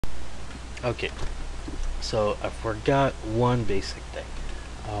Okay, so I forgot one basic thing.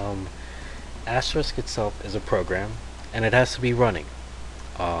 Asterisk itself is a program, and it has to be running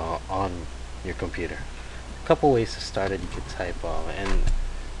on your computer. A couple ways to start it. You could type, and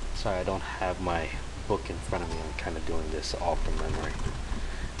sorry, I don't have my book in front of me. I'm kind of doing this all from memory.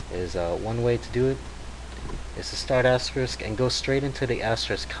 Is one way to do it is to start Asterisk and go straight into the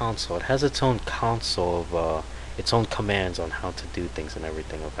Asterisk console. It has its own console of its own commands on how to do things and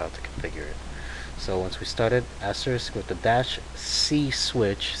everything of how to configure it. So once we started Asterisk with the dash C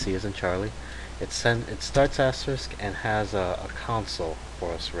switch, C as in Charlie, it starts Asterisk and has a console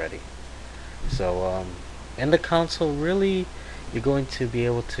for us ready. So in the console, really, you're going to be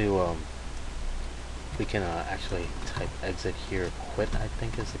able to we can actually type exit here. Quit, I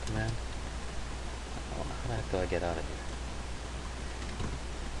think, is the command. Oh, how the heck do I get out of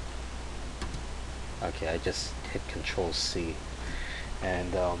here? Okay, I just hit Control C,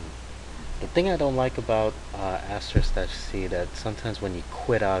 and the thing I don't like about Asterisk-C that sometimes when you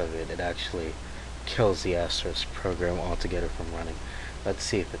quit out of it, it actually kills the Asterisk program altogether from running. Let's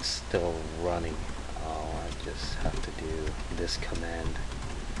see if it's still running. Oh, I just have to do this command.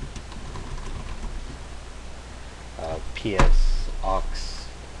 PS aux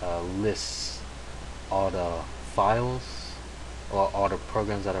lists all the files or all the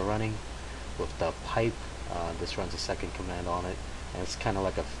programs that are running with the pipe. This runs a second command on it, and it's kind of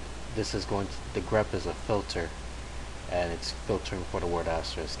like this is going to, the grep is a filter, and it's filtering for the word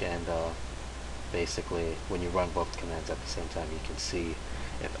asterisk, and basically when you run both commands at the same time, you can see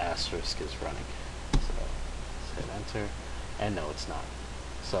if asterisk is running. So let's hit enter, and no, it's not.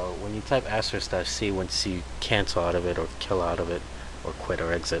 So when you type asterisk-c, once you cancel out of it or kill out of it or quit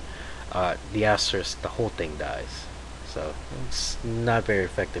or exit, the asterisk, the whole thing dies. So it's not very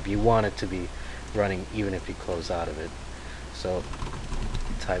effective. You want it to be running even if you close out of it. So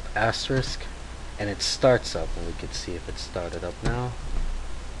type asterisk and it starts up, and we can see if it started up now.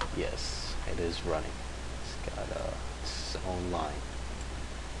 Yes, it is running. It's got its own line.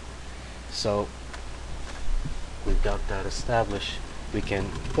 So we've got that established. We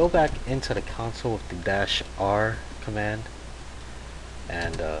can go back into the console with the dash R command,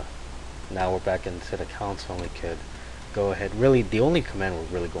 and now we're back into the console, and we could go ahead. Really, the only command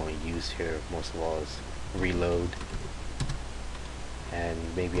we're really going to use here most of all is reload, and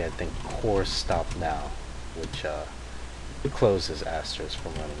maybe I think core stop now, which closes asterisk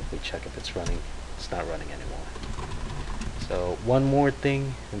from running. If we check if it's running, it's not running anymore. So one more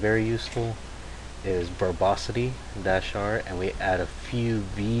thing very useful is verbosity -r, and we add a few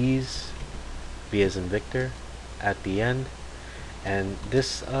V's, V as in Victor, at the end, and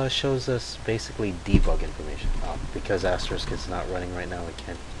this shows us basically debug information. Because asterisk is not running right now, we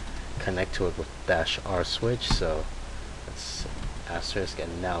can't connect to it with -r switch, so let's asterisk,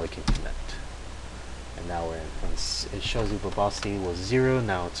 and now we can connect. And now we're in. Once it shows you verbosity was 0,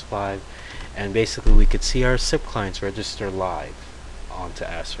 now it's 5, and basically we could see our SIP clients register live onto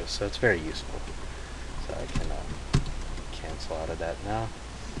asterisk, so it's very useful. So I can cancel out of that now,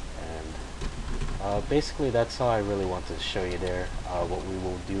 and basically that's all I really wanted to show you there. What we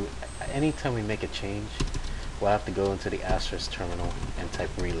will do anytime we make a change, we'll have to go into the asterisk terminal and type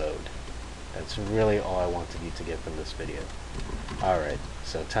reload. That's really all I wanted you to get from this video. Alright,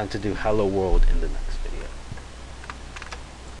 so time to do hello world in the next video.